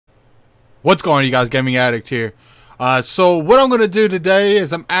What's going on, you guys? Gaming Addict here. So what I'm going to do today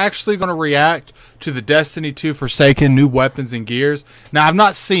is I'm actually going to react to the Destiny 2 Forsaken new weapons and gears. Now, I've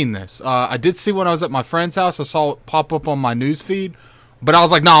not seen this. I did see when I was at my friend's house. I saw it pop up on my news feed. But I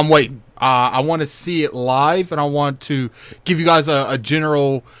was like, no, I'm waiting. I want to see it live, and I want to give you guys a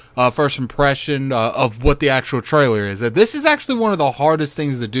general first impression of what the actual trailer is. This is actually one of the hardest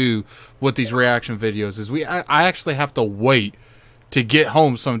things to do with these reaction videos. I actually have to wait to get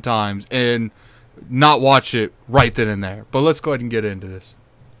home sometimes and not watch it right then and there. But let's go ahead and get into this.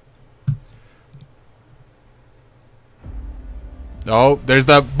 Oh, there's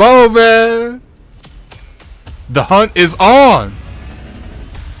that bow, man. The hunt is on.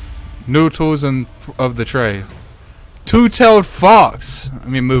 New tools of the trade. Two-tailed fox. Let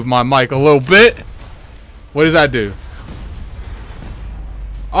me move my mic a little bit. What does that do?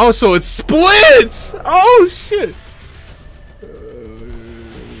 Oh, so it splits. Oh, shit.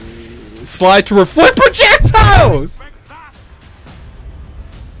 Slide to reflect projectiles.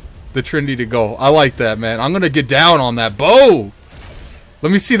 The trendy to go. I like that, man. I'm gonna get down on that bow.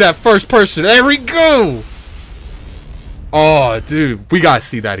 Let me see that first person. There we go. Oh, dude, we gotta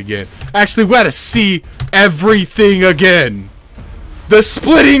see that again. Actually, we gotta see everything again. The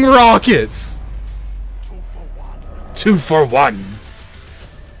splitting rockets. 2 for 1.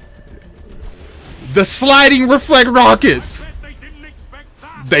 The sliding reflect rockets.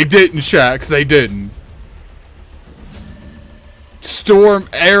 They didn't, Shax. They didn't. Storm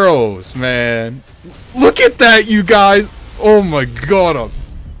arrows, man. Look at that, you guys. Oh my god,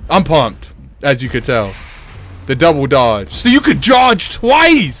 I'm pumped, as you could tell. The double dodge, so you could dodge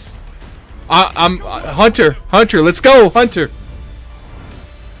twice. I'm Hunter. Let's go, Hunter.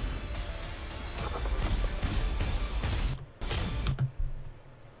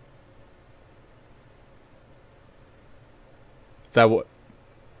 That what?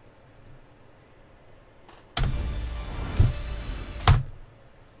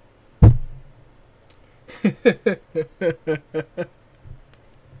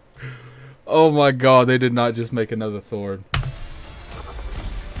 Oh my god, they did not just make another Thorn.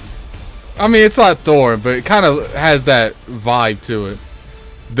 I mean, it's not Thorn, but it kind of has that vibe to it.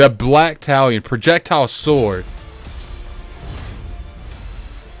 The Black Talion projectile sword.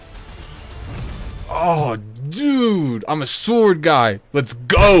 Oh, dude, I'm a sword guy. Let's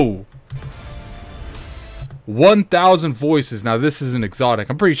go. 1,000 voices. Now, this is an exotic.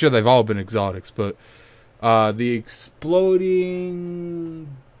 I'm pretty sure they've all been exotics, but the exploding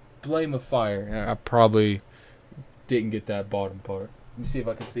blame of fire. I probably didn't get that bottom part. Let me see if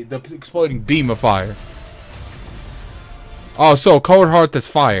I can see the exploding beam of fire. Oh, so cold heart that's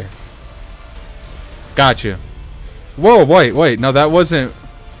fire. Gotcha. Whoa, wait. No, that wasn't.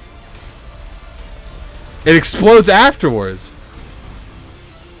 It explodes afterwards.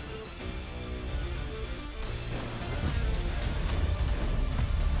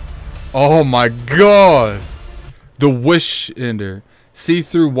 Oh my god. The wish ender. See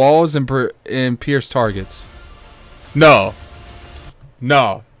through walls and pierce targets. No.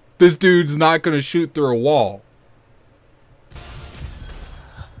 This dude's not going to shoot through a wall.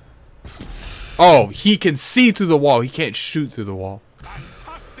 Oh, he can see through the wall. He can't shoot through the wall.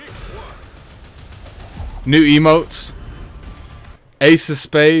 New emotes. Ace of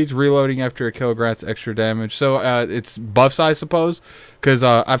Spades. Reloading after a kill grants extra damage. So it's buffs, I suppose. Because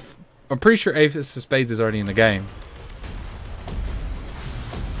I'm pretty sure Ace of Spades is already in the game.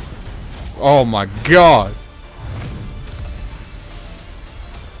 Oh my god.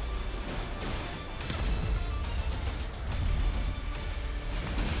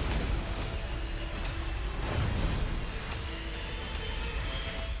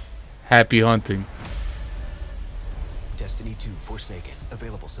 Happy hunting. Destiny 2 Forsaken,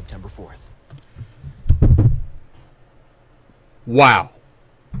 available September 4th. Wow.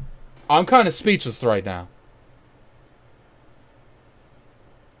 I'm kind of speechless right now.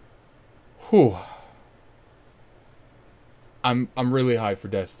 Whew. I'm really hyped for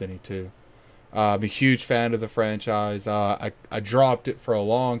Destiny 2. I'm a huge fan of the franchise. I dropped it for a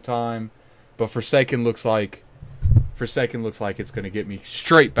long time, but Forsaken looks like it's going to get me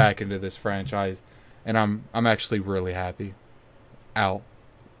straight back into this franchise, and I'm actually really happy. Out.